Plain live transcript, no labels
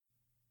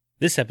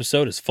This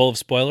episode is full of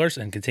spoilers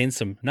and contains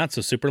some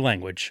not-so-super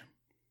language.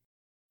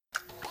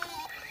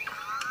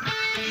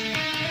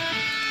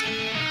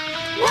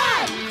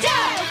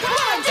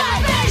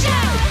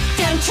 WandaVision!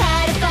 Don't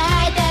try to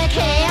fight the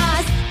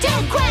chaos.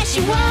 Don't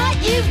question what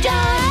you've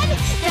done.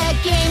 The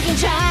game can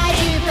try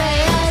to play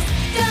us.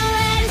 Don't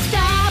let it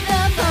stop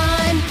the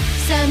fun.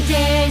 Some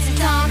days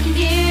it's all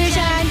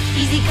confusion.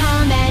 Easy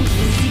come and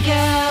easy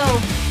go.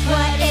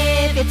 What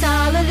if it's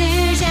all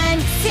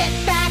illusion? Sit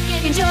back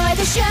and enjoy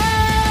the show.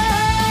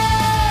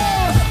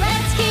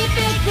 Let's keep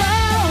it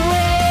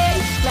going.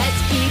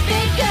 Let's keep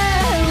it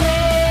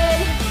going.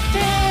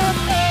 Through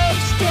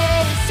each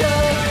day, so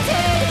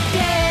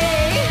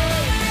today.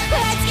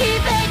 Let's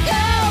keep it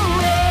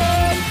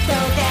going.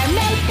 Though there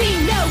may be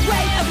no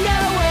way of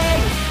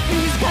knowing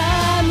who's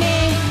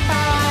coming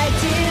by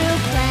to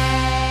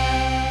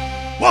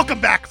play. Welcome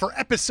back for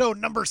episode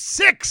number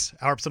 6,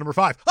 our episode number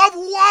 5 of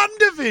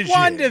WandaVision.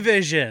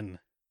 WandaVision!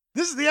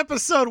 This is the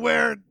episode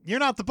where you're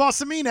not the boss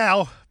of me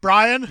now,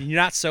 Brian.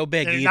 You're not so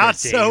big You're either, not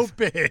Dave. so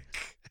big.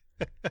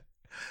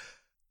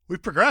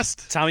 We've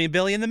progressed. Tommy and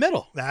Billy in the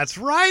middle. That's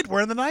right. We're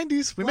in the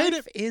 90s. We made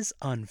it. Life is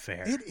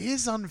unfair. It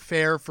is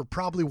unfair for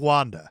probably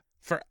Wanda.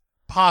 For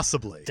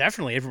Possibly.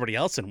 definitely everybody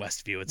else in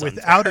Westview, it's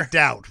Without unfair. a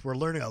doubt. We're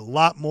learning a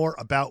lot more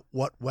about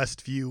what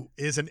Westview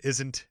is and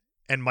isn't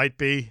and might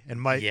be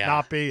and might Yeah.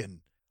 not be. And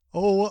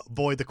oh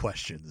boy, the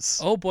questions.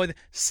 Oh boy, the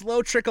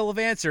slow trickle of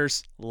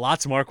answers.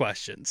 Lots more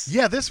questions.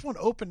 Yeah, this one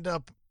opened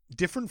up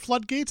different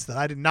floodgates that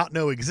I did not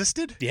know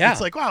existed. Yeah.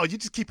 It's like, wow, you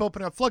just keep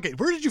opening up floodgate.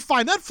 Where did you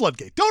find that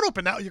floodgate? Don't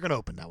open that one. You're going to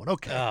open that one.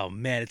 Okay. Oh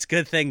man, it's a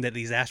good thing that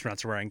these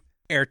astronauts are wearing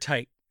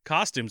airtight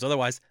costumes.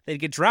 Otherwise, they'd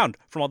get drowned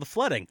from all the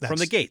flooding from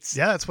the gates.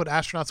 Yeah, that's what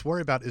astronauts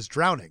worry about is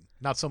drowning.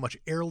 Not so much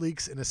air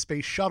leaks in a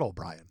space shuttle,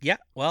 Brian. Yeah,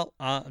 well,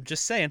 I'm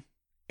just saying.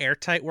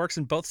 Airtight works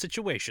in both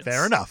situations.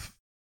 Fair enough.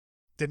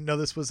 Didn't know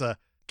this was a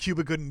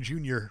Cuba Gooding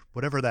Jr.,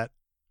 whatever that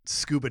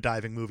scuba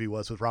diving movie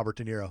was with Robert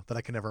De Niro that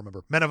I can never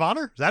remember. Men of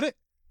Honor? Is that it?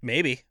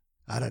 Maybe.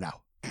 I don't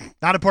know.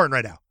 Not important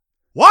right now.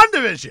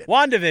 WandaVision!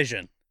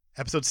 WandaVision.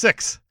 Episode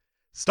 6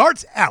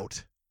 starts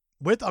out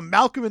with a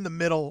Malcolm in the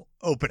Middle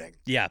opening.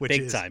 Yeah, which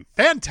big is time.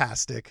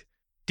 Fantastic.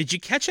 Did you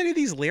catch any of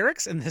these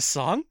lyrics in this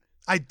song?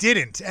 I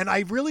didn't, and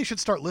I really should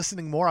start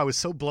listening more. I was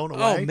so blown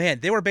away. Oh man,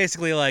 they were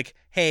basically like,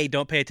 hey,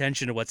 don't pay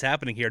attention to what's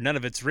happening here. None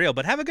of it's real,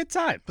 but have a good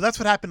time. But that's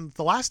what happened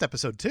the last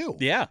episode, too.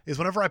 Yeah. Is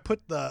whenever I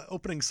put the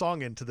opening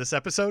song into this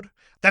episode,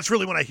 that's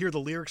really when I hear the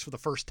lyrics for the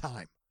first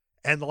time.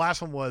 And the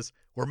last one was,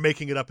 we're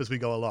making it up as we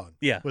go along.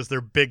 Yeah. Was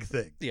their big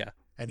thing. Yeah.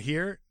 And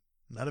here,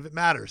 none of it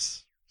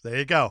matters. There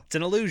you go. It's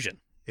an illusion.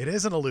 It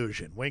is an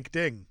illusion. Wink,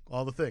 ding,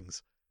 all the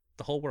things.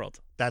 The whole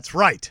world. That's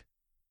right.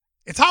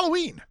 It's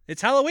Halloween.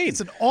 It's Halloween.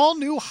 It's an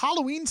all-new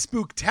Halloween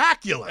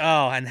Spooktacular.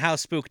 Oh, and how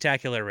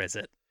spooktacular is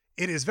it?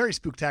 It is very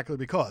spooktacular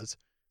because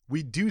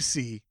we do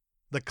see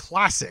the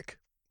classic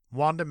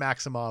Wanda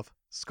Maximoff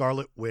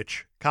Scarlet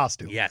Witch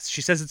costume. Yes,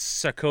 she says it's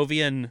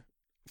Sokovian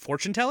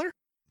fortune teller?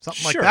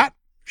 Something like Sure. that.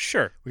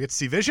 Sure. We get to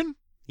see Vision.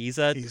 He's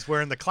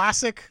Wearing the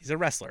classic a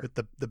wrestler. with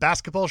the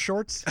basketball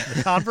shorts and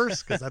the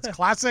Converse, because that's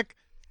classic.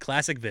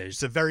 Classic It's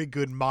Viz. a very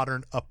good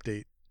modern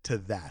update to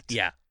that.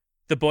 Yeah.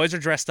 The boys are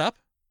dressed up.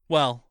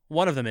 Well,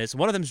 one of them is.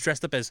 One of them's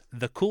dressed up as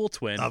the cool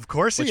twin. Of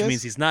course he which is.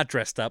 means he's not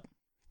dressed up,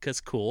 because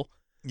cool.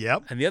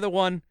 Yep. And the other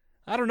one,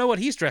 I don't know what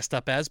he's dressed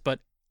up as, but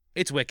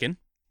it's Wiccan.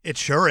 It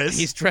sure is.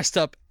 He's dressed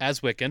up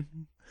as Wiccan.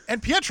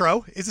 And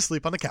Pietro is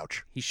asleep on the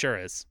couch. He sure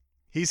is.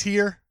 He's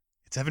here.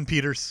 It's Evan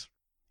Peters.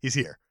 He's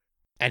here.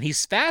 And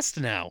he's fast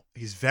now.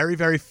 He's very,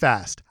 very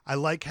fast. I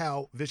like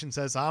how Vision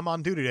says, I'm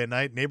on duty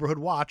tonight, neighborhood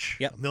watch.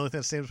 Yep. I'm the only thing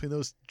that stands between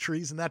those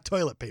trees and that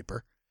toilet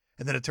paper.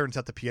 And then it turns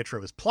out that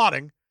Pietro is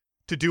plotting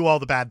to do all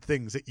the bad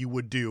things that you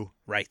would do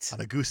Right. on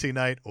a goosey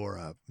night or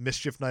a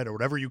mischief night or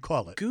whatever you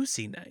call it.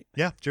 Goosey night.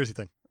 Yeah, Jersey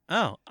thing.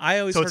 Oh, I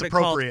always So heard it's it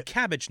called appropriate.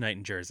 Cabbage Night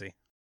in Jersey.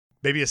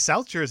 Maybe a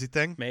South Jersey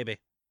thing. Maybe.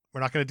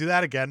 We're not going to do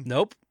that again.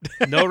 Nope.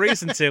 No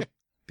reason to.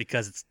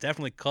 Because it's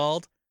definitely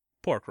called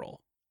pork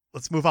roll.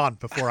 Let's move on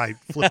before I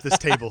flip this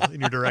table in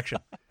your direction.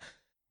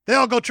 They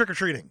all go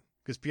trick-or-treating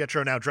because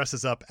Pietro now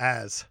dresses up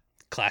as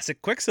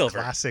Classic Quicksilver.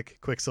 classic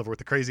Quicksilver with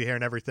the crazy hair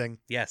and everything.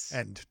 Yes.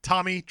 And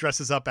Tommy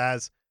dresses up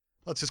as,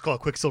 let's just call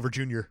it Quicksilver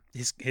Jr.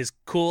 His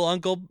cool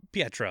uncle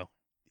Pietro.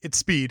 It's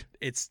Speed,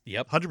 It's,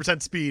 yep.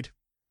 100% Speed.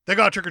 They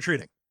go out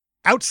trick-or-treating.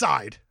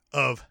 Outside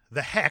of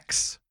the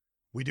Hex,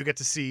 we do get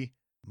to see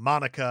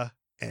Monica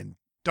and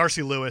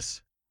Darcy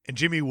Lewis and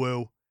Jimmy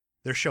Woo.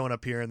 They're showing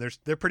up here, and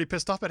they're pretty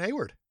pissed off at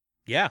Hayward.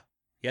 Yeah.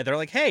 Yeah, they're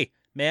like, hey,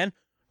 man,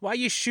 why are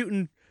you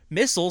shooting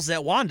missiles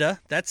at Wanda?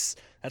 That's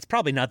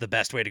probably not the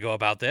best way to go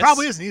about this.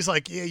 Probably isn't. He's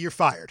like, yeah, you're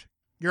fired.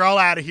 You're all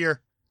out of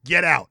here.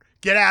 Get out.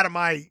 Get out of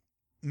my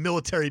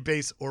military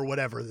base or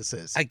whatever this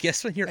is. I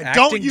guess when you're And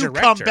acting don't you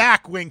director, come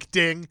back, wink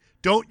ding.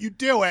 Don't you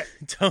do it.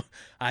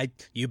 I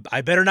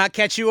better not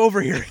catch you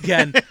over here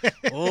again.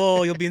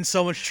 Oh, you'll be in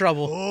so much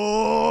trouble.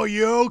 Oh,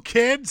 you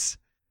kids.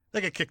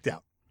 They get kicked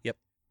out. Yep.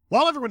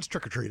 While everyone's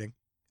trick-or-treating,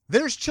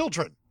 there's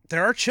children.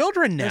 There are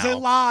children now. There's a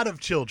lot of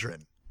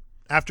children.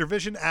 After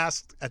Vision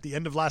asked at the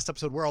end of last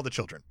episode, where are all the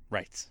children?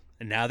 Right.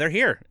 And now they're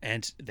here,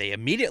 and they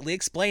immediately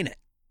explain it.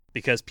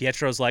 Because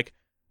Pietro's like,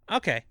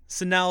 okay,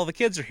 so now all the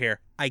kids are here.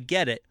 I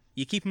get it.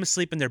 You keep them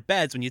asleep in their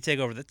beds when you take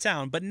over the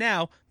town, but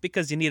now,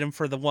 because you need them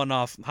for the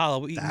one-off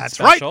Halloween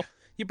special,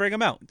 you bring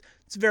them out.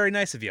 It's very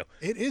nice of you.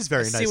 It is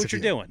very nice of you. See what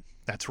you're doing.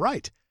 That's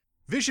right.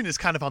 Vision is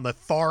kind of on the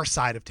far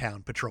side of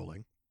town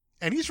patrolling,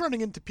 and he's running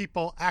into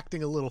people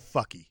acting a little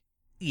fucky.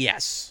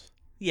 Yes.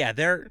 Yeah,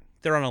 they're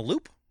on a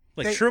loop?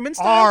 Like they Truman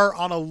style? Are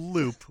on a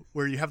loop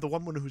where you have the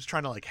one who's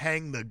trying to like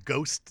hang the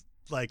ghost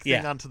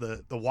thing onto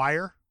the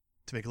wire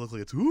to make it look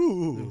like it's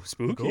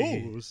spooky.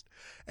 Ghost.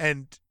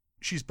 And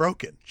she's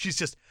broken. She's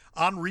just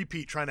on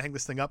repeat trying to hang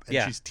this thing up,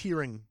 and she's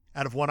tearing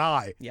out of one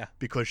eye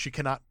because she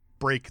cannot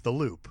break the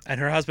loop. And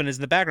her husband is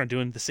in the background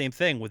doing the same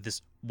thing with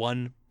this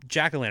one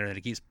jack-o'-lantern that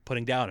he keeps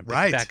putting down and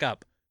picking back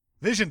up.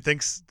 Vision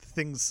thinks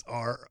things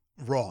are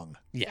wrong.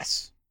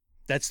 Yes.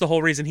 That's the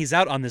whole reason he's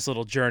out on this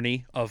little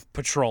journey of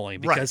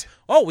patrolling. Because,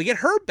 we get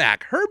Herb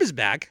back. Herb is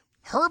back.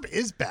 Herb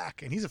is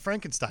back, and he's a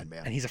Frankenstein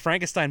man. And he's a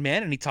Frankenstein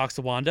man, and he talks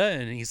to Wanda,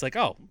 and he's like,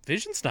 oh,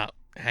 Vision's not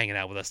hanging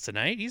out with us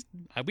tonight. We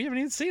haven't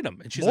even seen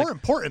him. And she's More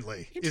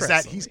importantly is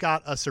that he's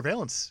got a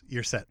surveillance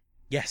ear set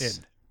in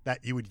that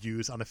you would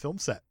use on a film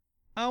set.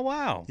 Oh,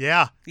 wow.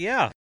 Yeah.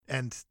 Yeah.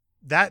 And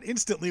that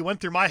instantly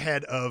went through my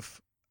head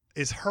of,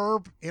 is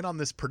Herb in on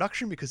this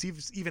production? Because he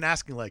was even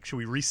asking, like, should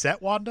we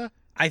reset Wanda?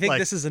 I think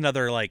this is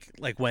another, like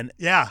when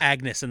Yeah.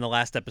 Agnes in the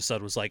last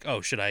episode was like,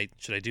 oh, should I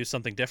do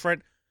something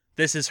different?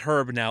 This is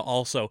Herb now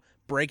also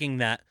breaking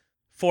that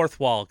fourth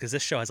wall, because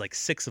this show has like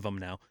 6 of them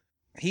now.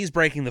 He's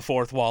breaking the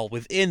fourth wall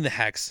within the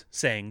hex,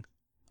 saying,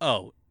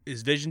 oh,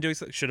 is Vision doing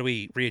something? Should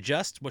we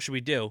readjust? What should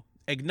we do?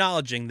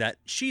 Acknowledging that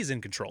she's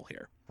in control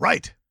here.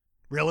 Right.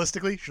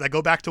 Realistically, should I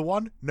go back to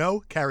 1?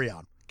 No, carry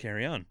on.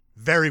 Carry on.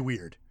 Very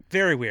weird.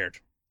 Very weird.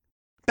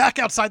 Back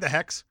outside the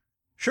hex,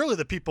 surely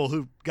the people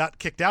who got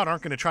kicked out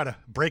aren't going to try to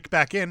break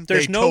back in.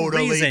 There's they no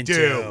totally reason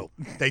do.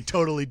 to. They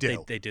totally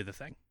do. They do the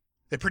thing.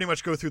 They pretty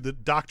much go through the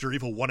Dr.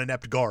 Evil one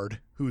inept guard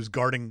who's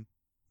guarding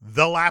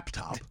the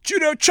laptop.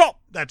 Judo chop!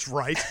 That's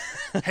right.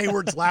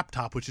 Hayward's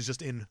laptop, which is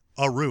just in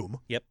a room.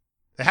 Yep.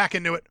 They hack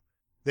into it.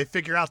 They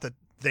figure out that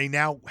they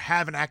now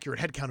have an accurate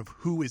headcount of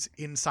who is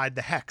inside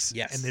the hex.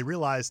 Yes. And they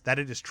realize that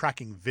it is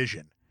tracking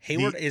Vision.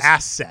 Hayward the is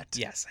asset.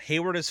 Yes.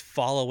 Hayward is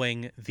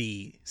following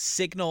the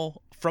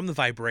signal from the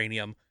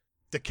vibranium.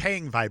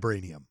 Decaying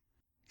vibranium.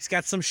 He's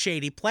got some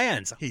shady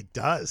plans. He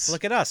does.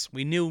 Look at us.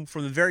 We knew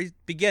from the very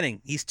beginning,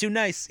 he's too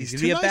nice. He's going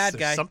to be a bad guy.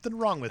 There's something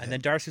wrong with him. And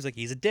then Darcy's like,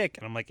 he's a dick.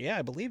 And I'm like, yeah,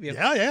 I believe you.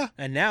 Yeah.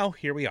 And now,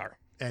 here we are.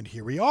 And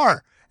here we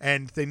are.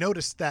 And they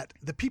notice that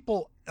the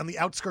people on the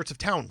outskirts of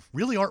town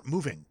really aren't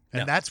moving.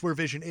 And that's where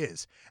Vision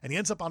is. And he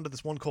ends up onto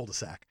this one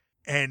cul-de-sac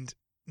and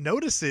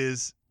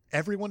notices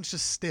everyone's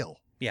just still.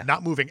 Yeah.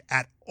 Not moving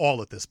at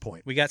all at this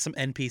point. We got some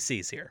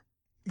NPCs here.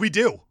 We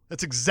do.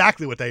 That's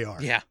exactly what they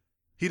are. Yeah.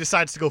 He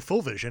decides to go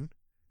full Vision,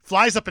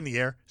 flies up in the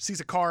air,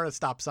 sees a car at a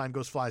stop sign,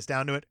 flies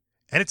down to it,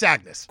 and it's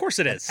Agnes. Of course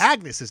it is. And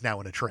Agnes is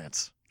now in a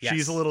trance. Yes.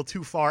 She's a little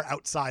too far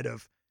outside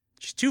of...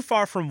 She's too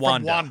far from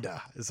Wanda.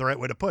 Wanda is the right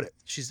way to put it.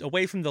 She's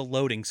away from the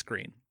loading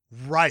screen.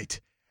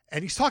 Right.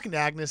 And he's talking to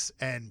Agnes,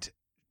 and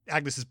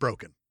Agnes is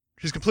broken.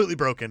 She's completely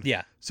broken.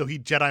 Yeah. So he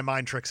Jedi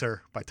mind tricks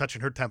her by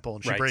touching her temple,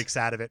 and she breaks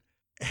out of it.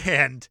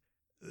 And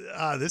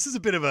this is a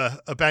bit of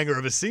a banger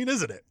of a scene,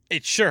 isn't it?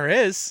 It sure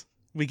is.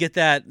 We get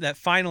that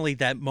finally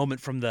that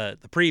moment from the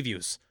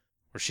previews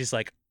where she's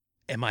like,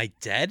 am I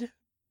dead?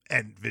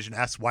 And Vision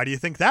asks, why do you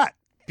think that?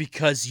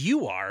 Because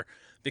you are.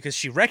 Because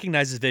she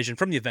recognizes Vision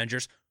from the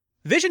Avengers.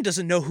 Vision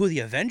doesn't know who the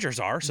Avengers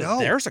are, so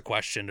there's a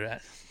question to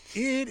that.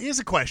 It is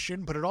a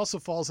question, but it also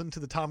falls into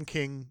the Tom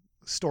King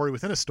story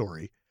within a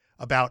story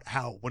about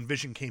how when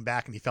Vision came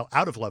back and he fell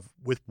out of love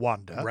with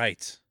Wanda.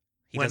 Right.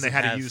 When they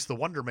had to use the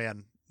Wonder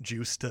Man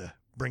juice to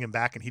bring him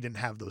back and he didn't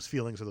have those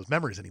feelings or those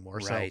memories anymore.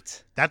 Right.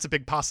 So that's a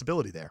big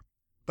possibility there.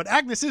 But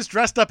Agnes is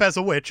dressed up as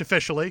a witch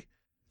officially.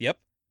 Yep.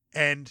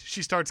 And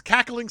she starts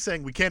cackling,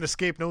 saying, we can't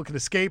escape, no one can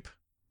escape.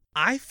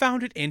 I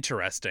found it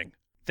interesting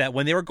that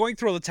when they were going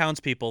through all the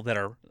townspeople that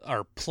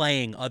are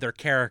playing other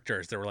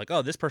characters, they were like,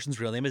 oh, this person's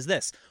real name is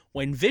this.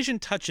 When Vision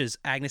touches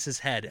Agnes's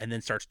head and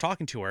then starts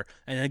talking to her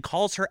and then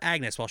calls her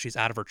Agnes while she's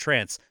out of her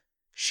trance,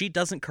 she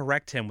doesn't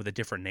correct him with a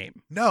different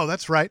name. No,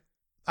 that's right.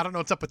 I don't know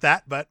what's up with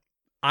that, but...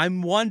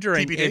 I'm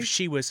wondering TBD? if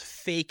she was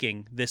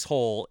faking this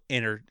whole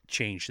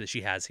interchange that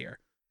she has here.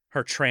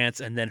 Her trance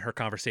and then her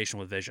conversation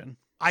with Vision.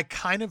 I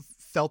kind of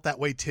felt that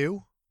way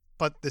too,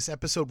 but this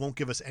episode won't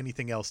give us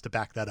anything else to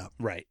back that up.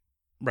 Right.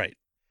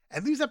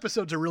 And these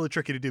episodes are really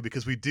tricky to do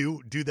because we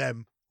do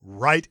them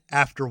right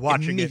after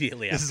watching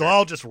Immediately it. This is after.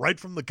 all just right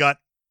from the gut.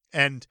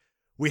 And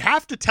we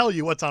have to tell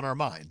you what's on our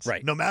minds.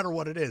 Right. No matter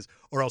what it is.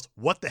 Or else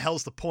what the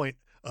hell's the point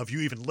of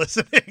you even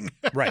listening?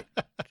 Right.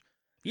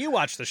 You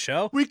watch the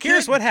show. We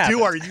Here's can't what happened.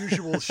 do our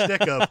usual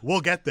shtick of we'll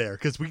get there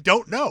because we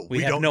don't know.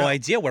 We have don't no know.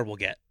 idea where we'll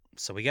get.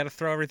 So we got to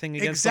throw everything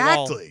against the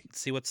wall. Exactly.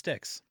 See what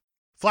sticks.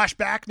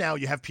 Flashback, now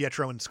you have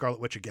Pietro and Scarlet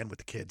Witch again with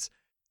the kids.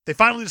 They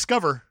finally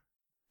discover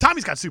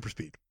Tommy's got super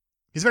speed.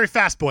 He's a very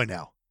fast boy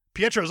now.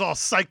 Pietro's all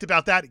psyched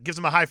about that. He gives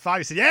him a high five.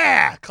 He said,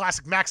 yeah,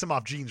 classic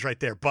Maximoff genes right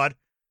there, bud.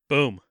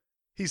 Boom.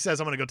 He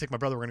says, I'm going to go take my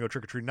brother. We're going to go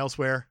trick-or-treating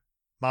elsewhere.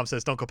 Mom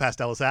says, don't go past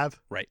Ellis Ave.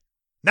 Right.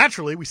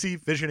 Naturally, we see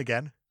Vision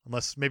again,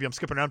 unless maybe I'm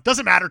skipping around.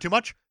 Doesn't matter too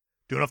much.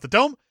 Doing off the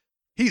dome.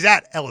 He's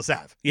at Ellis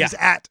Ave. Yeah. He's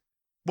at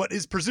what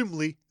is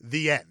presumably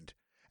the end.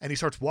 And he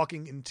starts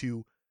walking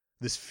into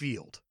this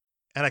field.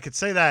 And I could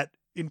say that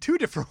in two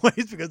different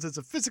ways because it's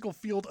a physical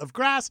field of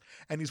grass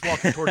and he's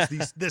walking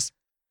towards this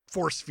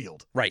force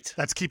field. Right.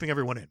 That's keeping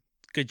everyone in.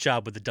 Good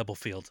job with the double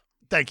field.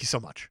 Thank you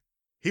so much.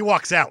 He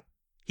walks out.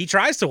 He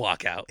tries to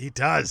walk out. He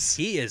does.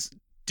 He is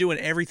doing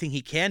everything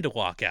he can to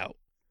walk out.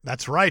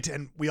 That's right.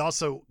 And we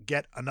also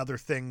get another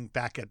thing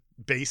back at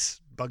base,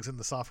 bugs in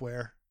the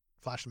software,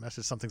 flash a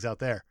message, something's out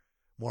there.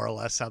 More or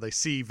less how they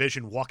see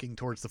Vision walking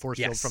towards the force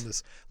field from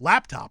this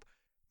laptop.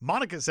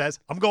 Monica says,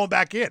 I'm going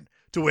back in.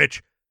 To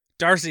which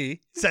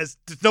Darcy says,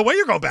 there's no way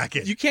you're going back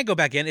in. You can't go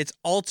back in. It's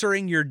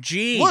altering your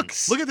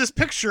genes. Look at this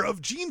picture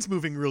of genes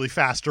moving really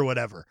fast or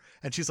whatever.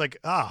 And she's like,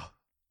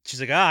 She's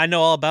like, I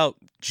know all about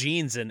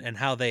genes and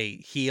how they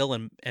heal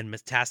and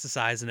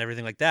metastasize and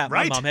everything like that.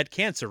 Right. My mom had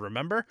cancer,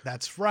 remember?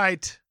 That's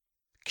right.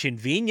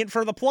 Convenient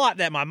for the plot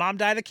that my mom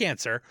died of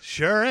cancer.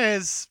 Sure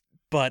is.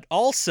 But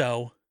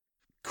also,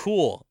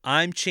 cool,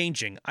 I'm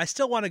changing. I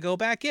still want to go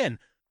back in.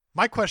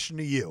 My question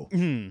to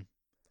you,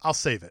 I'll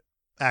save it,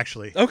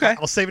 actually. Okay.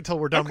 I'll save it till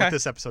we're done with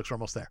this episode because we're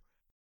almost there.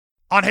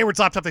 On Hayward's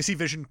laptop, they see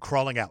Vision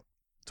crawling out,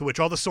 to which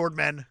all the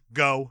swordmen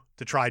go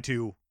to try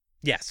to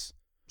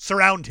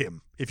surround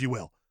him, if you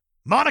will.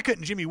 Monica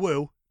and Jimmy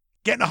Woo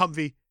get in a Humvee,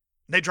 and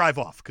they drive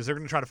off because they're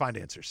going to try to find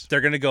answers. They're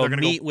going to go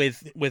meet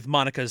with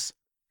Monica's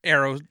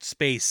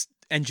aerospace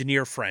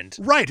engineer friend.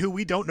 Right, who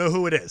we don't know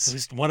who it is.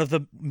 Who's one of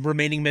the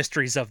remaining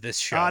mysteries of this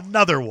show.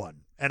 Another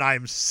one. And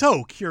I'm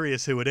so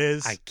curious who it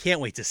is. I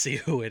can't wait to see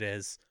who it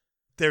is.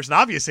 There's an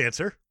obvious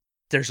answer.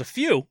 There's a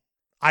few.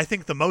 I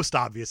think the most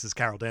obvious is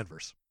Carol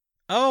Danvers.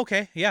 Oh,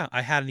 okay. Yeah,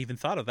 I hadn't even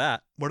thought of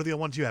that. What are the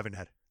ones you haven't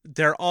had?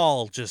 They're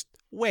all just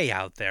way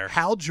out there.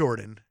 Hal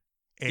Jordan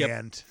and...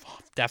 Yep.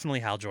 Definitely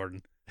Hal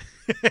Jordan.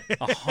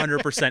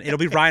 100%. It'll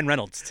be Ryan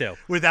Reynolds, too.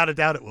 Without a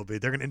doubt it will be.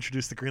 They're going to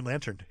introduce the Green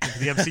Lantern into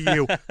the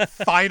MCU.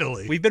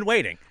 Finally. We've been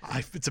waiting.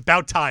 It's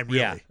about time,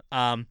 really.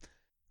 Yeah.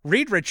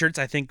 Reed Richards,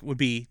 I think, would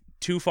be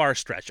too far a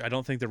stretch. I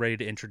don't think they're ready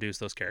to introduce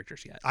those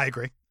characters yet. I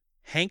agree.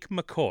 Hank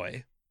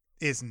McCoy.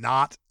 Is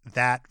not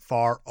that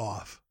far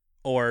off.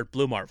 Or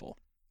Blue Marvel.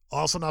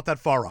 Also not that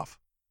far off.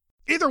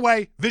 Either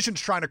way, Vision's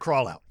trying to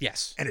crawl out.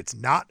 Yes. And it's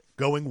not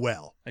going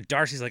well. And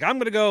Darcy's like, I'm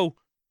going to go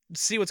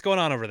see what's going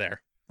on over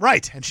there.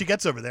 Right. And she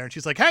gets over there and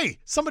she's like, hey,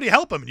 somebody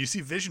help him. And you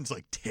see Vision's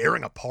like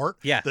tearing apart.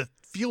 Yeah. The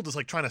field is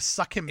like trying to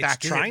suck him it's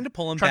back in. Trying to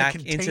pull him back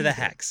into the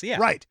hex. Yeah.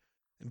 Right.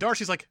 And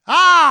Darcy's like,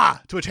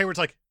 ah! To which Hayward's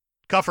like,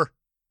 cuff her.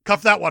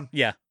 Cuff that one.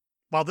 Yeah.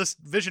 While this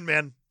Vision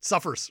man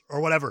suffers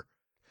or whatever.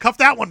 Cuff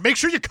that one. Make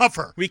sure you cuff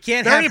her. We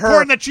can't Very have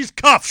important her that she's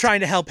cuffed. trying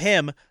to help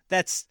him.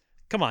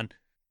 Come on.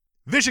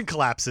 Vision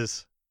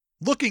collapses,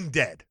 looking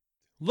dead.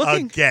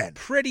 Looking again.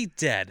 Pretty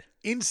dead.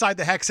 Inside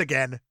the hex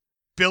again.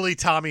 Billy,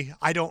 Tommy,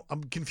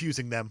 I'm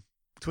confusing them.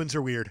 Twins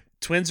are weird.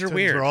 Twins weird.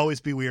 Twins will always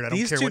be weird. I don't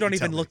These care two what don't you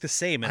even tell look me. the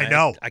same. And I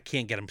know. I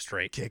can't get them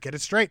straight. Can't get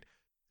it straight.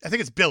 I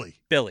think it's Billy.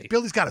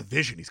 Billy's got a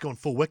vision. He's going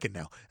full Wiccan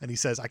now. And he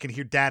says, I can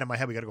hear Dad in my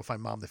head. We got to go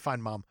find Mom. They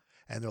find Mom.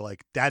 And they're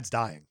like, Dad's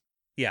dying.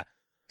 Yeah.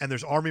 And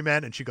there's army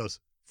men. And she goes,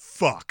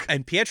 fuck.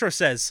 And Pietro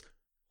says,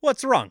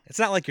 what's wrong? It's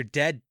not like your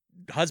dead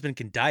husband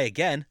can die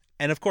again.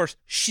 And of course,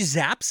 she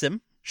zaps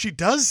him. She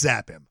does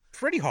zap him.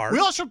 Pretty hard. We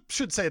also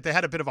should say that they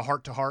had a bit of a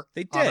heart-to-heart.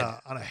 They did.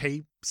 On a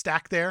hay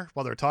stack there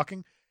while they were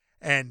talking.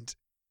 And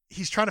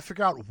he's trying to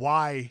figure out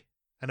why.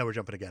 I know we're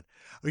jumping again.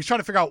 He's trying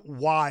to figure out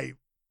why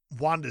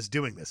Wanda's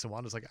doing this. And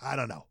Wanda's like, I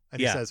don't know.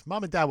 And he says,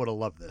 Mom and Dad would have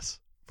loved this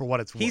for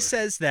what it's worth. He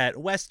says that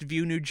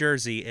Westview, New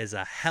Jersey is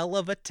a hell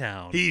of a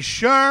town. He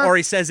sure Or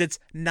he says it's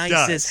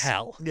nice as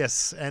hell.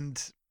 Yes.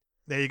 And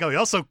there you go. He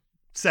also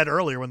said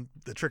earlier when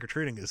the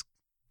trick-or-treating is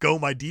go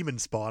my demon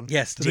spawn.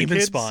 Yes, to demon the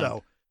kids. spawn.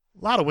 So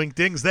a lot of wink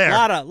dings there.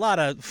 A lot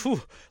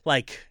of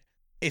like,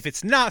 if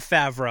it's not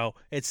Favreau,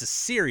 it's a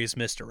serious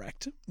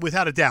misdirect.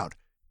 Without a doubt.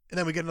 And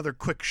then we get another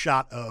quick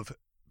shot of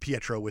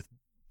Pietro with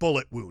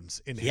bullet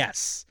wounds in him.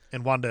 Yes.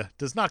 And Wanda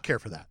does not care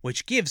for that.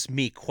 Which gives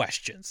me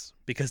questions.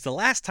 Because the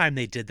last time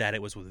they did that,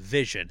 it was with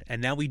Vision.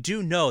 And now we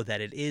do know that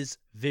it is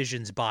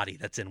Vision's body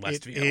that's in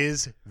Westview. It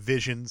is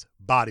Vision's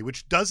body,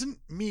 which doesn't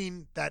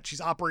mean that she's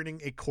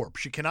operating a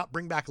corpse. She cannot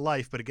bring back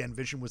life, but again,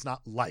 Vision was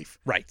not life.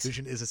 Right.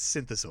 Vision is a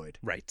synthesoid.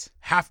 Right.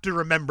 Have to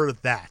remember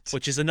that.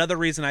 Which is another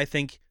reason I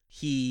think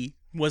he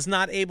was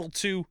not able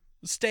to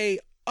stay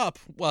up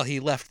while he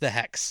left the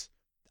hex.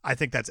 I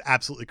think that's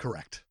absolutely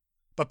correct.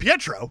 But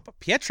Pietro,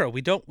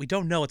 we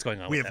don't know what's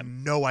going on with him. We have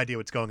no idea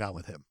what's going on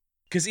with him.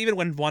 Because even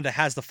when Wanda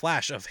has the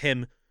flash of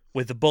him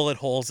with the bullet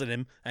holes in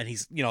him and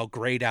he's,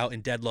 grayed out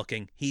and dead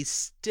looking, he's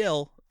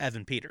still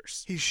Evan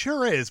Peters. He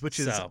sure is, which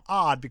is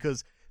odd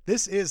because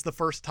this is the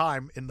first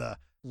time in the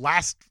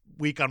last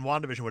week on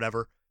WandaVision,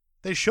 whatever,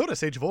 they showed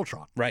us Age of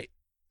Ultron. Right.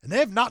 And they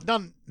have not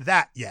done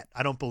that yet,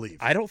 I don't believe.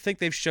 I don't think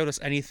they've showed us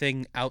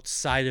anything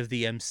outside of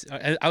the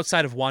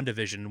outside of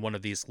WandaVision in one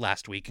of these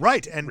last week.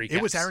 Right, and recaps.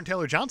 it was Aaron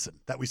Taylor Johnson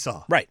that we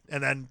saw. Right.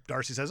 And then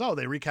Darcy says, oh,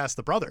 they recast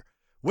the brother,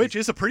 which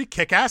is a pretty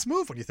kick-ass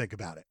move when you think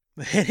about it.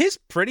 It is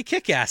pretty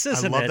kick-ass,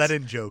 isn't it? I love that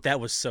in-joke. That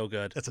was so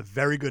good. That's a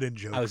very good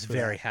in-joke. I was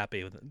very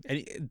happy with it.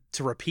 And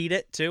to repeat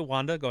it, too,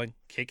 Wanda going,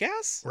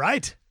 kick-ass?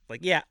 Right. Like,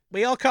 yeah,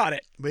 we all caught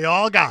it. We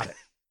all got it.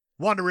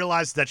 Wanda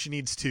realizes that she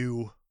needs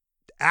to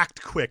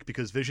act quick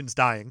because Vision's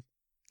dying,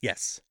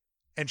 Yes.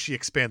 and she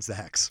expands the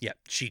hex. Yep.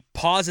 She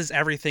pauses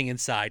everything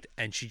inside,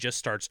 and she just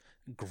starts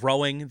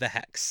growing the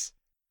hex.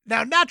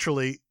 Now,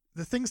 naturally,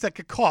 the things that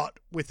get caught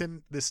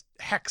within this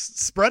hex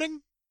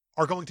spreading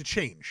are going to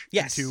change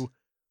Yes. into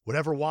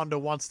whatever Wanda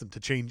wants them to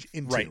change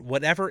into. Right.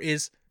 Whatever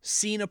is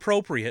scene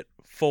appropriate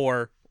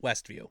for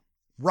Westview.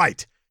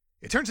 Right.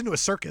 It turns into a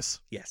circus,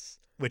 Yes.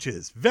 which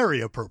is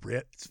very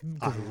appropriate.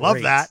 I love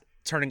Great. that.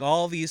 Turning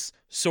all these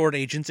sword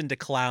agents into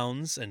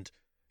clowns and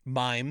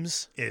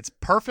mimes. It's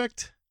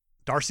perfect.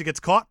 Darcy gets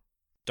caught.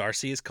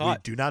 Darcy is caught.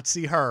 We do not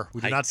see her.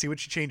 We do I- not see what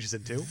she changes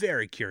into.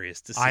 Very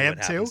curious to see I what am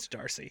happens too. to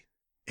Darcy.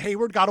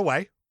 Hayward got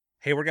away.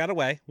 Hayward got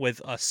away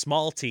with a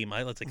small team.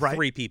 Let's like Right.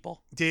 3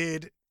 people.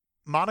 Did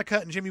Monica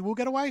and Jimmy Woo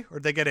get away, or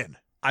did they get in?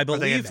 I Are they in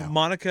believe now?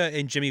 Monica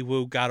and Jimmy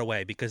Woo got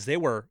away because they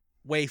were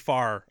way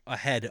far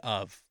ahead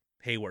of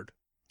Hayward.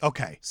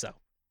 Okay. So,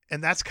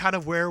 And that's kind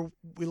of where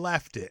we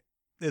left it,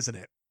 isn't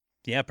it?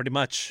 yeah, pretty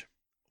much.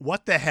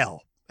 What the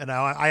hell? And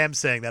I am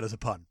saying that as a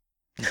pun.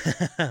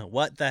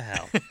 What the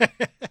hell?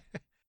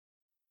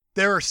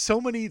 There are so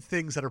many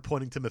things that are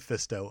pointing to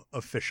Mephisto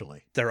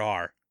officially. There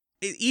are.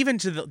 Even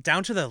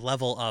down to the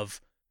level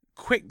of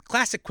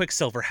classic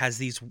Quicksilver has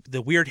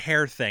the weird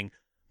hair thing,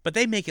 but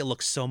they make it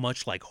look so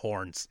much like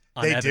horns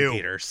on They Evan do.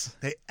 Peters.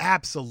 They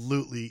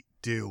absolutely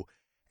do.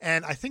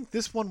 And I think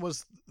this one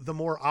was the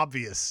more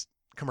obvious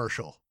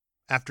commercial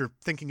after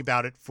thinking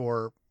about it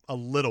for a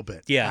little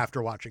bit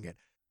after watching it.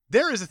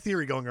 There is a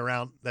theory going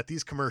around that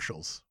these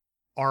commercials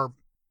are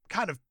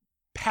kind of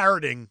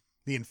parroting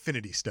the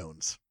Infinity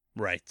Stones.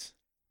 Right.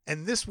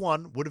 And this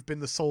one would have been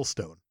the Soul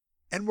Stone.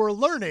 And we're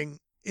learning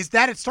is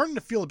that it's starting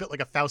to feel a bit like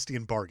a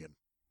Faustian bargain,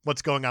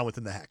 what's going on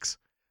within the Hex,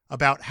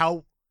 about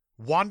how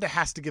Wanda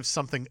has to give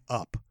something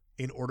up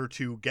in order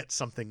to get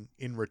something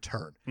in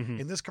return. Mhm.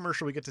 In this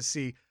commercial, we get to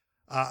see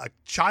a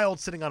child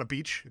sitting on a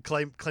beach, a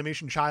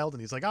claymation child, and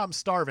he's like, I'm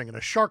starving, and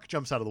a shark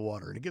jumps out of the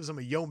water, and he gives him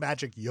a Yo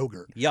Magic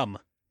yogurt. Yum.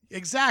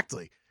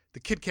 Exactly. The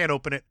kid can't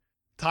open it.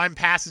 Time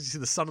passes, you see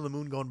the sun and the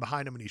moon going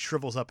behind him, and he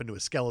shrivels up into a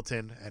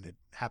skeleton, and it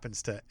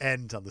happens to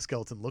end on the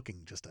skeleton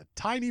looking just a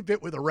tiny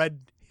bit with a red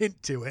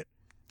hint to it.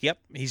 Yep.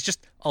 He's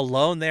just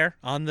alone there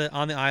on the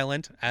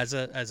island as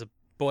a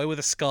boy with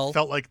a skull.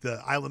 Felt like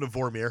the island of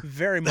Vormir.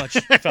 Very much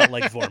felt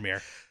like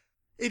Vormir.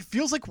 It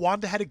feels like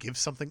Wanda had to give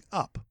something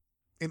up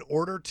in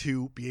order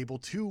to be able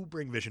to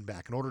bring Vision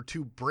back, in order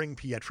to bring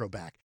Pietro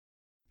back.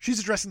 She's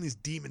addressing these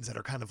demons that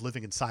are kind of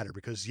living inside her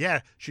because,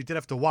 yeah, she did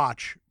have to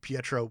watch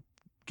Pietro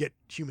get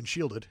human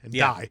shielded and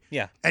die.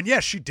 Yeah. And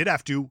yes, she did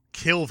have to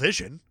kill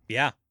Vision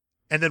Yeah.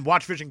 and then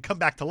watch Vision come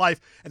back to life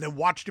and then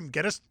watched him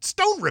get a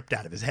stone ripped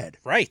out of his head.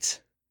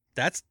 Right.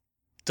 That's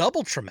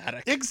double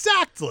traumatic.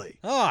 Exactly.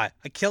 Oh,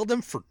 I killed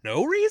him for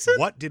no reason?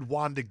 What did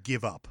Wanda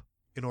give up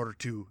in order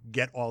to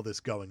get all this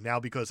going now?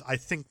 Because I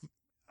think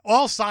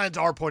all signs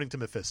are pointing to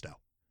Mephisto.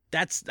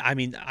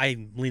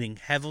 I'm leaning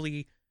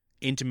heavily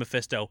into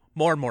Mephisto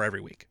more and more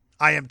every week.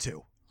 I am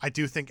too. I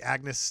do think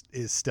Agnes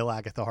is still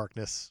Agatha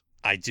Harkness.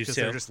 I do Because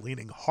too. they're just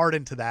leaning hard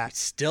into I that.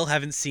 still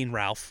haven't seen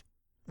Ralph.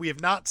 We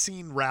have not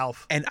seen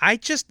Ralph. And I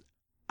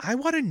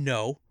want to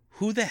know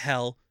who the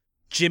hell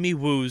Jimmy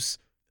Woo's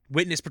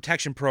Witness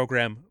Protection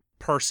Program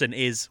person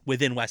is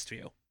within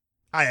Westview.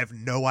 I have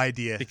no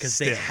idea. Because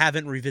still. they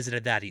haven't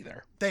revisited that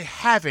either. They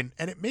haven't,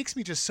 and it makes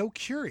me just so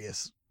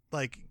curious.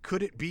 Like,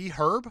 could it be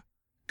Herb?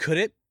 Could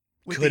it?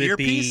 With Could the it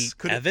earpiece? be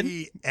Could Evan? it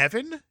be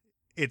Evan?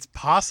 It's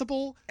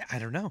possible. I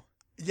don't know.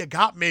 You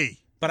got me.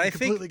 But You I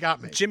completely think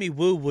got me. Jimmy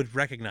Woo would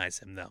recognize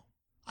him, though.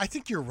 I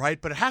think you're right,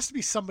 but it has to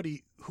be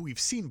somebody who we've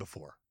seen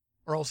before,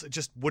 or else it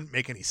just wouldn't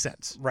make any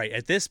sense. Right.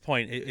 At this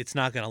point, it's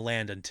not going to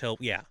land until,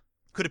 yeah.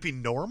 Could it be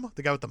Norm,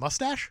 the guy with the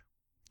mustache?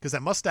 Because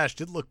that mustache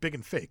did look big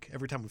and fake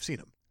every time we've seen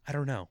him. I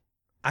don't know.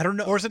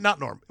 Or is it not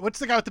Norm? What's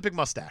the guy with the big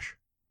mustache?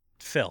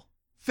 Phil.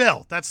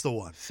 Phil, that's the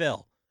one.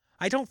 Phil.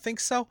 I don't think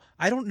so.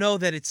 I don't know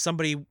that it's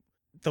somebody.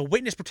 The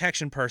witness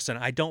protection person,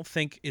 I don't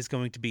think is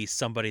going to be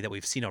somebody that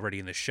we've seen already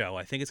in the show.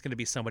 I think it's going to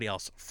be somebody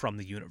else from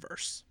the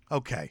universe.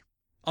 Okay.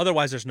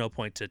 Otherwise, there's no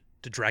point to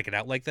drag it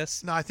out like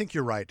this. No, I think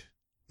you're right.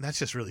 That's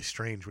just really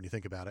strange when you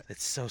think about it.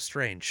 It's so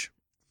strange.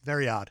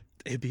 Very odd.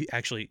 It'd be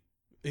actually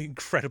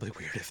incredibly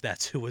weird if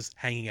that's who was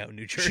hanging out in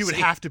New Jersey. She would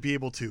have to be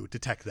able to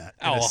detect that.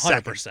 In Oh, a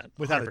 100%. second,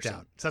 without 100%. a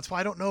doubt. So that's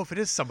why I don't know if it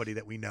is somebody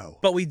that we know.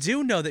 But we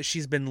do know that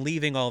she's been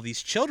leaving all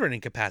these children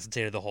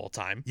incapacitated the whole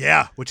time.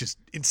 Yeah, which is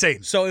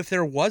insane. So if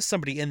there was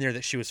somebody in there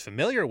that she was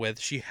familiar with,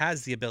 she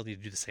has the ability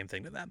to do the same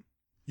thing to them.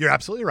 You're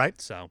absolutely right.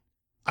 So,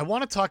 I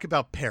want to talk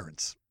about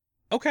parents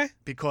okay.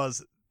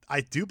 because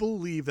I do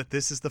believe that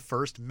this is the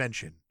first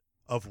mention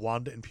of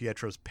Wanda and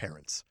Pietro's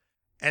parents.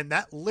 And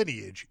that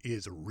lineage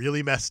is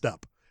really messed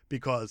up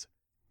because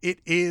it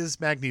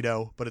is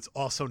Magneto, but it's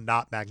also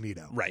not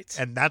Magneto. Right.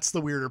 And that's the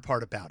weirder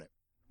part about it.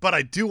 But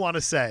I do want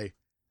to say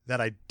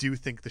that I do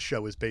think the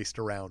show is based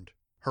around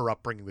her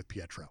upbringing with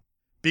Pietro.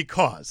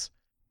 Because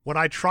when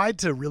I tried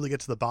to really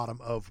get to the bottom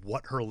of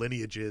what her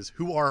lineage is,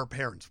 who are her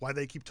parents, why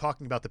they keep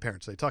talking about the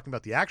parents, are they talking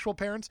about the actual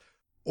parents,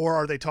 or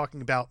are they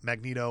talking about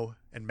Magneto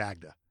and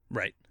Magda?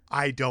 Right.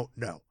 I don't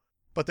know.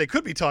 But they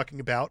could be talking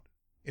about,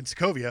 in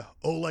Sokovia,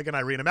 Oleg and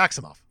Irina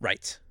Maximoff,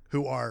 Right.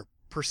 who are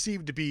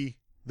perceived to be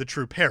the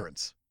true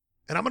parents.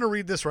 And I'm going to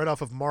read this right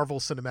off of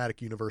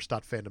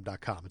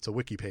marvelcinematicuniverse.fandom.com. It's a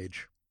wiki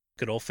page.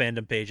 Good old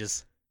fandom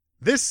pages.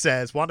 This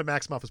says Wanda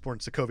Maximoff was born in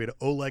Sokovia to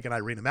Oleg and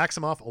Irina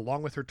Maximoff,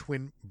 along with her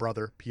twin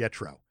brother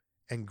Pietro,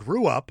 and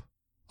grew up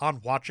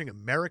on watching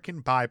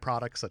American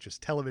byproducts such as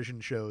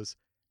television shows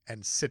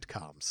and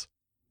sitcoms.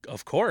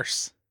 Of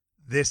course.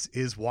 This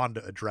is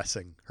Wanda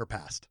addressing her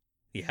past.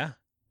 Yeah.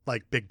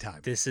 Like, big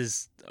time. This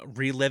is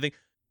reliving,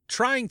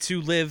 trying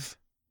to live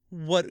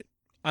what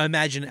I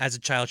imagine as a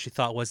child she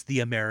thought was the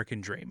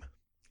American dream.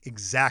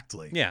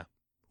 Exactly. Yeah.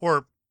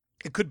 Or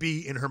it could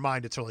be in her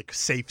mind, it's her like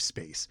safe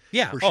space.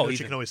 Yeah. Where she knows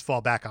she can always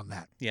fall back on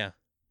that. Yeah.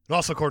 And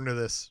also, according to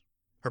this,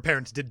 her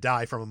parents did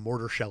die from a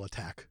mortar shell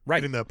attack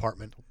Right. in the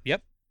apartment.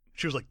 Yep.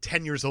 She was like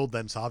 10 years old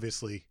then, so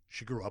obviously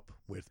she grew up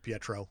with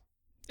Pietro.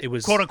 It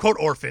was Quote unquote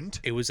orphaned.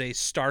 It was a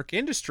Stark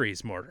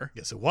Industries mortar.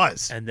 Yes, it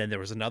was. And then there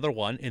was another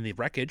one in the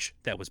wreckage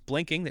that was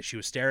blinking that she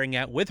was staring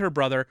at with her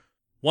brother,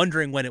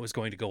 wondering when it was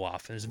going to go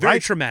off. And it was a very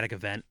Right. traumatic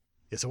event,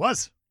 Yes, it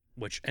was.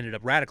 which ended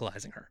up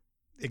radicalizing her.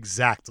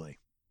 Exactly.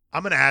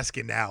 I'm going to ask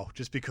you now,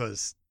 just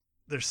because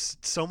there's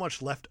so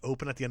much left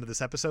open at the end of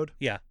this episode.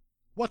 Yeah.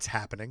 What's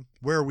happening?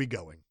 Where are we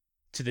going?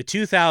 To the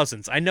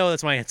 2000s. I know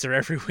that's my answer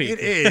every week. It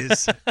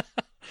is.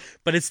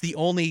 But it's the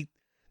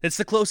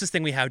closest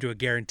thing we have to a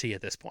guarantee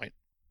at this point.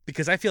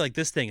 Because I feel like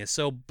this thing is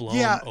so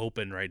blown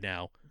open right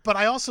now. But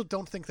I also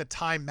don't think that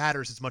time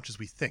matters as much as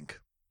we think.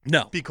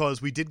 No.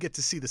 Because we did get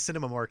to see the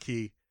cinema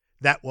marquee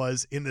that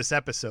was in this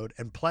episode,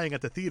 and playing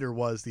at the theater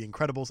was The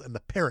Incredibles and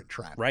The Parent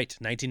Trap. Right.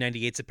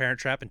 1998's A Parent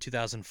Trap and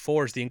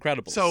 2004's The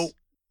Incredibles. So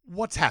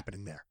what's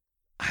happening there?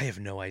 I have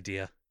no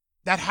idea.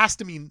 That has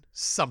to mean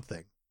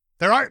something.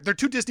 They're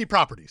two Disney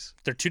properties.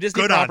 They're two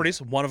Disney Good on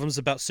properties. One of them's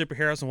about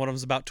superheroes and one of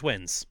them's about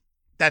twins.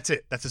 That's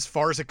it. That's as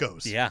far as it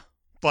goes. Yeah.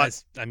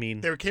 But I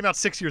mean, they came out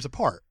 6 years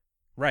apart.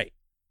 right.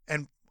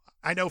 And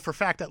I know for a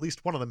fact at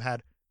least one of them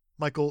had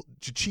Michael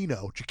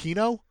Giacchino.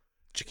 Chiquino.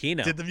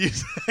 Did the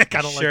music.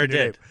 I don't Sure like the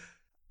new did. name.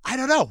 I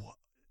don't know.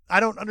 I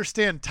don't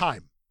understand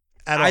time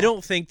at all. I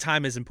don't think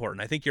time is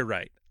important. I think you're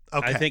right.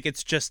 Okay. I think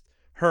it's just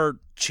her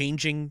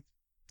changing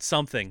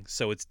something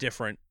so it's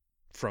different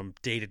from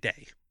day to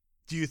day.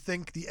 Do you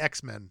think the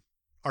X-Men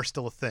are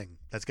still a thing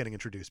that's getting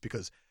introduced?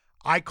 Because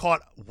I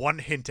caught one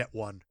hint at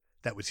one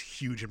that was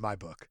huge in my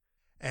book.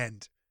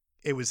 And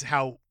it was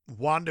how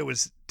Wanda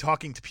was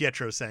talking to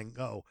Pietro saying,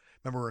 oh,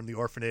 remember in the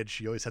orphanage,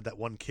 you always had that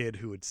one kid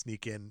who would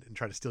sneak in and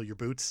try to steal your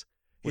boots?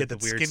 He With had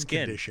that the weird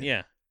skin condition.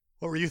 Yeah.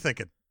 What were you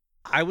thinking?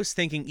 I was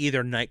thinking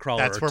either Nightcrawler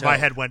That's or where my Toad.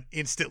 head went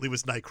instantly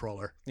was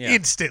Nightcrawler. Yeah.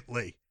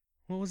 Instantly.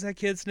 What was that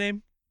kid's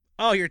name?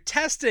 Oh, you're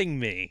testing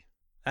me.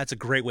 That's a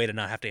great way to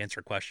not have to answer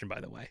a question, by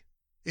the way.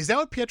 Is that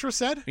what Pietro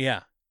said?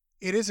 Yeah.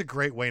 It is a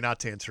great way not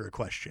to answer a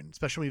question,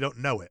 especially when you don't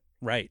know it.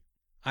 Right.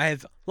 I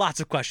have lots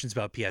of questions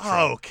about Pietro.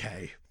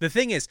 Okay. The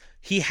thing is,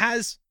 he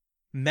has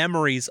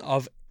memories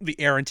of the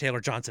Aaron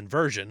Taylor Johnson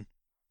version,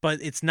 but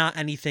it's not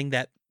anything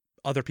that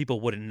other people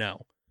wouldn't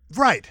know.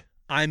 Right.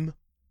 I'm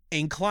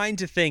inclined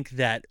to think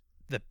that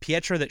the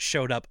Pietro that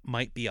showed up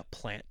might be a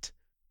plant.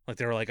 Like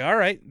they were like, all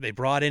right, they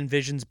brought in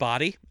Vision's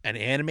body and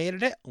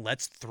animated it.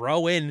 Let's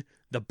throw in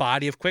the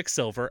body of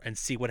Quicksilver and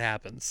see what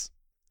happens.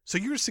 So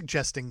you're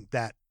suggesting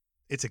that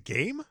it's a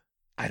game?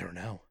 I don't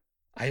know.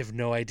 I have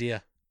no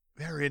idea.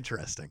 Very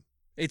interesting.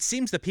 It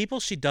seems the people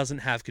she doesn't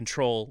have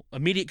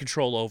immediate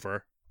control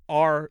over,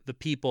 are the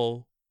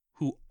people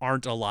who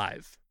aren't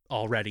alive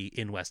already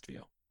in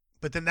Westview.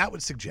 But then that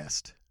would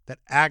suggest that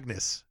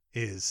Agnes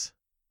is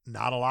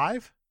not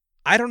alive?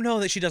 I don't know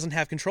that she doesn't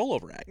have control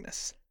over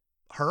Agnes.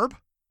 Herb?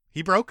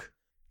 He broke?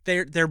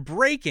 They're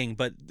breaking,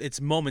 but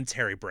it's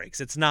momentary breaks.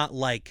 It's not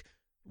like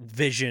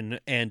Vision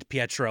and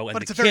Pietro and But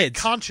the it's a very kids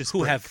conscious who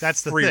break. have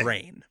That's the free thing.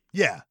 reign.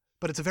 Yeah,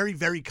 but it's a very,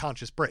 very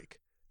conscious break.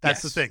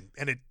 That's the Yes. thing.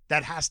 And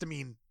that has to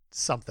mean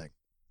something.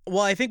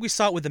 Well, I think we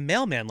saw it with the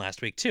mailman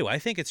last week, too. I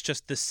think it's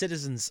just the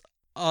citizens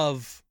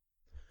of...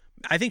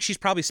 I think she's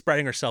probably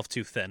spreading herself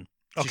too thin.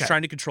 She's Okay.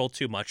 trying to control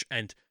too much,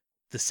 and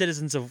the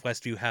citizens of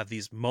Westview have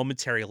these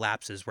momentary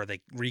lapses where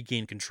they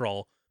regain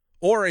control.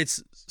 Or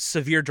it's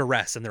severe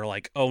duress, and they're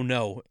like, oh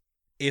no,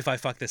 if I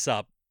fuck this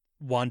up,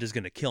 Wanda's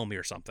going to kill me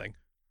or something.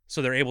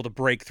 So they're able to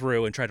break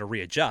through and try to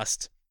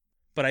readjust.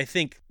 But I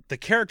think the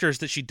characters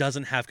that she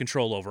doesn't have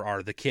control over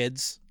are the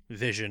kids,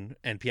 Vision,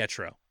 and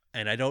Pietro.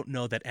 And I don't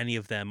know that any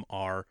of them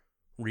are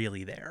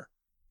really there.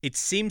 It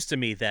seems to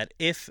me that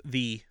if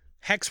the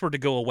Hex were to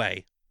go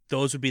away,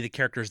 those would be the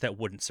characters that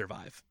wouldn't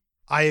survive.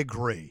 I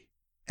agree.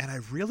 And I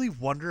really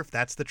wonder if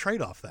that's the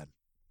trade-off then.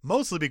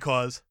 Mostly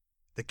because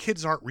the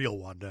kids aren't real,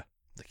 Wanda.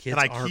 The kids and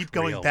I aren't keep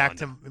going real, back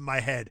Wanda. to in my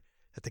head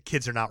that the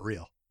kids are not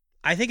real.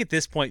 I think at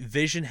this point,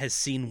 Vision has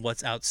seen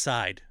what's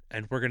outside,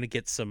 and we're going to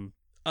get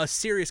a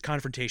serious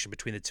confrontation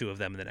between the two of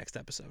them in the next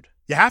episode.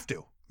 You have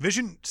to.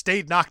 Vision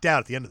stayed knocked out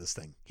at the end of this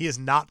thing. He has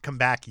not come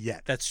back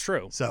yet. That's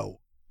true. So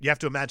you have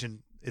to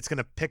imagine it's going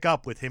to pick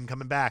up with him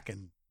coming back,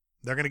 and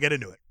they're going to get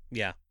into it.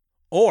 Yeah.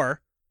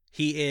 Or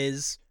he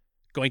is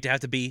going to have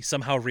to be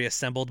somehow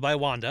reassembled by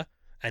Wanda,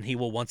 and he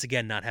will once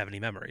again not have any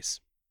memories.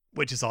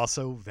 Which is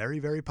also very,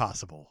 very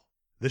possible.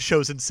 This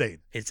show's insane.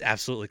 It's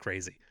absolutely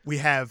crazy. We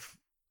have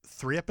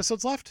 3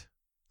 episodes left?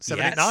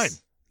 7, Yes. 8, 9.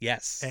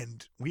 Yes.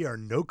 And we are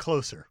no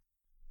closer.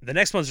 The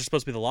next ones are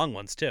supposed to be the long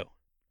ones, too.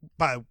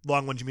 By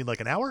long ones, you mean like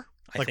an hour?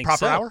 I Like think proper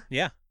so. hour?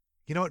 Yeah.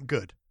 You know what?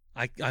 Good.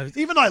 I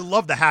Even though I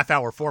love the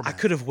half-hour format. I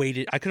could have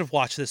waited. I could have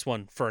watched this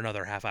one for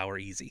another half hour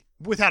easy.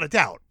 Without a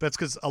doubt. That's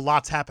because a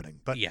lot's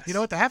happening. But Yes. you know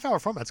what? The half-hour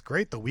format's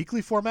great. The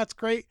weekly format's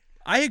great.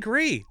 I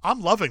agree.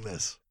 I'm loving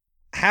this.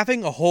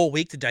 Having a whole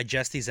week to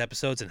digest these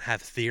episodes and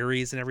have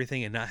theories and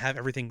everything and not have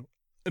everything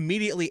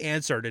immediately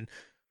answered and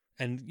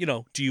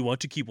do you want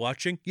to keep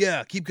watching?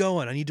 Yeah, keep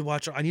going. I need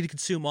to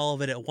consume all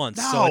of it at once.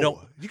 No. So I don't.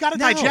 You got to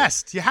No.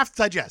 digest. You have to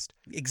digest.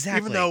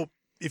 Exactly. Even though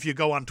if you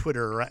go on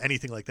Twitter or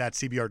anything like that,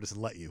 CBR doesn't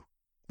let you.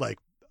 Like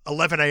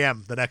 11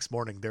 a.m. the next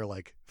morning, they're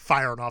like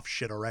firing off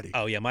shit already.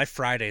 Oh yeah, my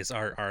Fridays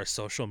are a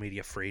social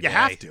media free day. You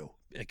have to.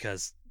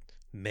 Because,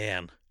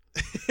 man,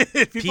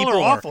 People are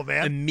awful,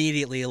 man.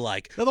 Immediately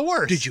like, They're the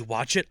worst. did you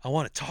watch it? I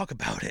want to talk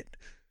about it.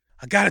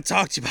 I got to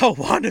talk to you about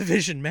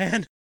WandaVision,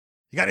 man.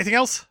 You got anything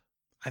else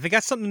I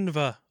got something of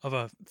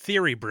a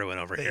theory brewing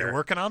over that here. you're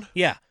working on?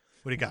 Yeah.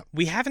 What do you got?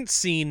 We haven't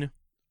seen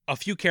a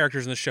few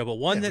characters in the show, but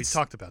one Yeah, we that's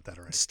talked about that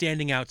already.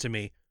 standing out to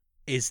me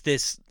is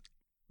this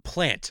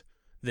plant,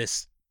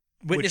 this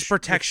witness Which-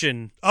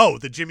 protection, Oh,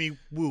 the Jimmy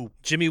Woo.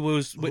 Jimmy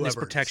Woo's witness Whoever it is.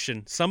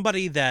 protection,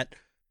 somebody that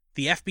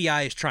the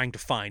FBI is trying to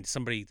find,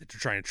 somebody that they're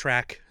trying to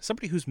track,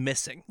 somebody who's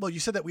missing. Well, you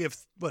said that we have,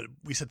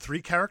 we said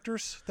 3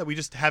 characters that we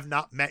just have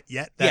not met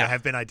yet that Yeah.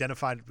 have been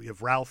identified. We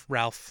have Ralph,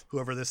 Ralph,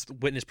 whoever this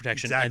witness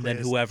protection, exactly and then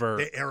is, whoever.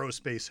 the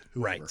aerospace,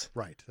 whoever. Right.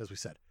 Right, as we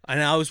said.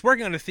 And I was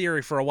working on a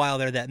theory for a while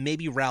there that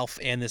maybe Ralph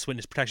and this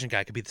witness protection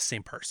guy could be the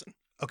same person.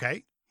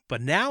 Okay.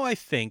 But now I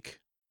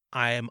think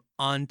I am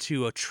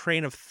onto a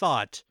train of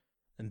thought,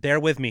 and bear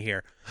with me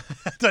here.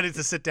 I need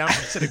to sit down. I'm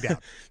sitting down.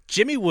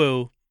 Jimmy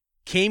Woo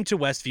came to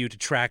Westview to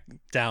track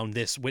down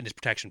this witness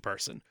protection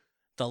person.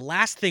 The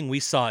last thing we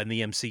saw in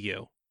the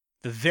MCU,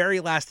 the very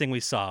last thing we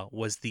saw,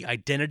 was the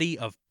identity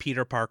of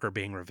Peter Parker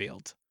being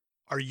revealed.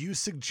 Are you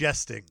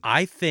suggesting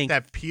I think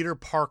that Peter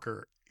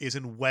Parker is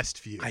in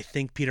Westview? I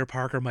think Peter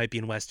Parker might be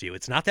in Westview.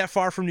 It's not that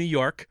far from New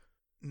York,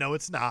 No,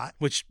 it's not.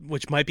 which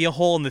might be a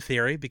hole in the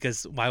theory,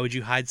 because why would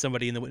you hide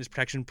somebody in the witness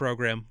protection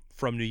program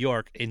from New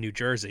York in New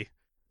Jersey?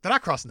 They're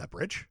not crossing that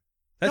bridge.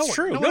 That's No one-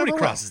 true. no one Nobody ever will.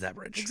 crosses that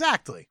bridge.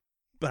 Exactly.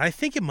 But I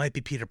think it might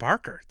be Peter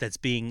Parker that's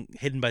being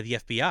hidden by the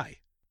FBI.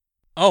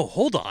 Oh,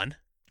 hold on.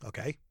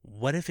 Okay.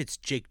 What if it's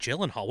Jake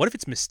Gyllenhaal? What if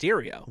it's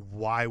Mysterio?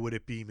 Why would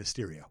it be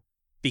Mysterio?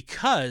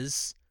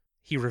 Because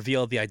he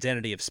revealed the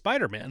identity of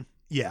Spider-Man,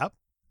 Yeah.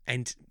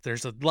 and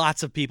there's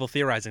lots of people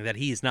theorizing that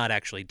he is not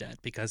actually dead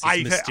because I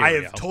he's Mysterio. I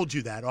have told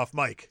you that off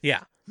mic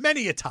Yeah,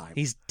 many a time.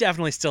 he's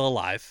definitely still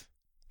alive.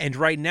 And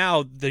right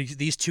now,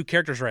 these two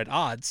characters are at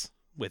odds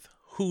with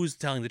who's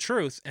telling the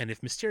truth, and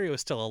if Mysterio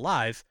is still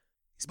alive,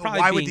 he's But probably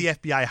why would being- the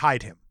FBI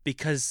hide him?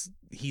 because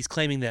he's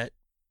claiming that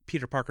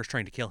Peter Parker's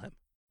trying to kill him.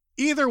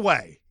 Either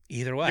way,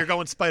 Either way, you're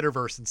going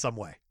Spider-Verse in some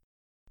way.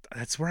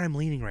 that's where I'm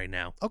leaning right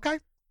now. Okay.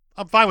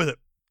 I'm fine with it.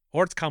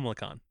 Or it's Kamala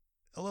Khan.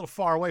 A little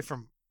far away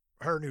from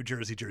her New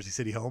Jersey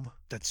City home,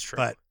 That's true.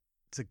 but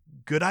it's a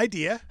good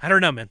idea. I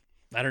don't know, man.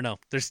 I don't know.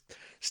 There's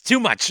too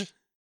much. I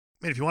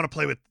mean, if you want to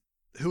play with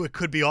who it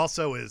could be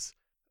also is,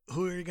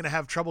 who are you going to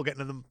have trouble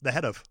getting in the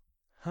head of?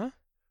 Huh?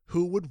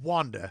 Who would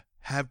Wanda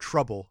have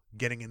trouble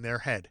getting in their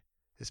head,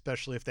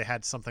 especially if they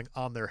had something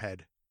on their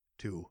head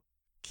to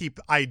keep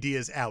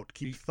ideas out,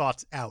 keep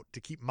thoughts out, to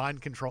keep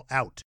mind control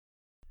out?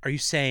 Are you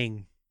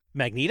saying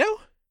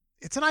Magneto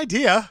It's an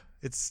idea.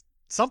 It's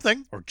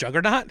something. or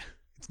Juggernaut?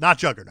 It's not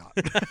Juggernaut.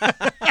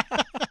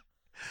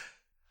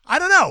 I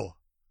don't know.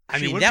 I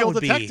She mean, wouldn't that be able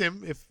would to detect be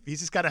him if he's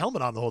just got a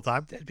helmet on the whole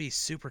time. that'd be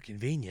super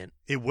convenient.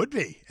 It would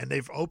be. And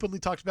they've openly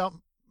talked about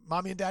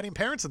mommy and daddy and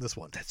parents in this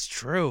one. That's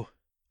true.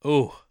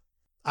 Ooh,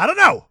 I don't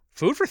know.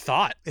 food for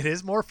thought. It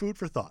is more food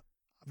for thought.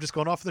 I'm just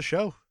going off the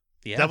show.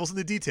 Yeah, Devil's in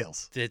the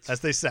details, It's-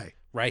 as they say.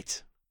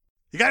 right.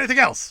 You got anything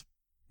else?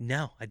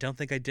 No, I don't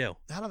think I do.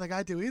 I don't think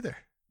I do either.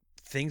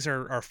 Things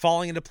are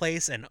falling into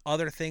place, and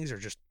other things are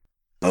just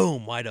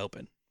boom wide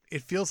open.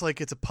 It feels like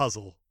it's a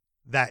puzzle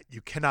that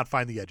you cannot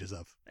find the edges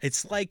of.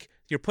 It's like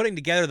you're putting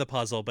together the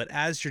puzzle, but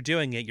as you're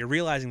doing it, you're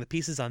realizing the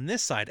pieces on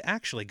this side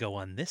actually go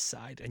on this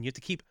side, and you have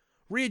to keep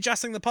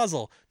readjusting the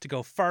puzzle to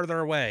go farther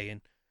away.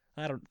 And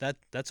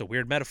that's a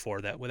weird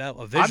metaphor that without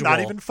a visual I'm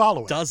not even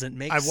following. doesn't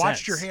make I sense.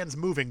 watched your hands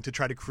moving to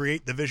try to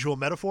create the visual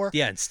metaphor,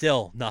 Yeah, and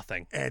still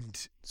nothing.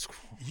 and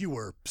you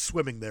were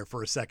swimming there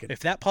for a second. If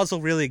that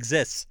puzzle really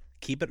exists,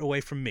 keep it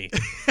away from me.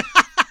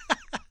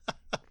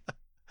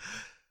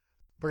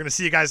 We're going to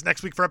see you guys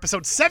next week for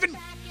episode 7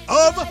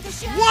 of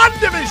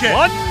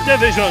WandaVision.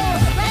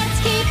 WandaVision.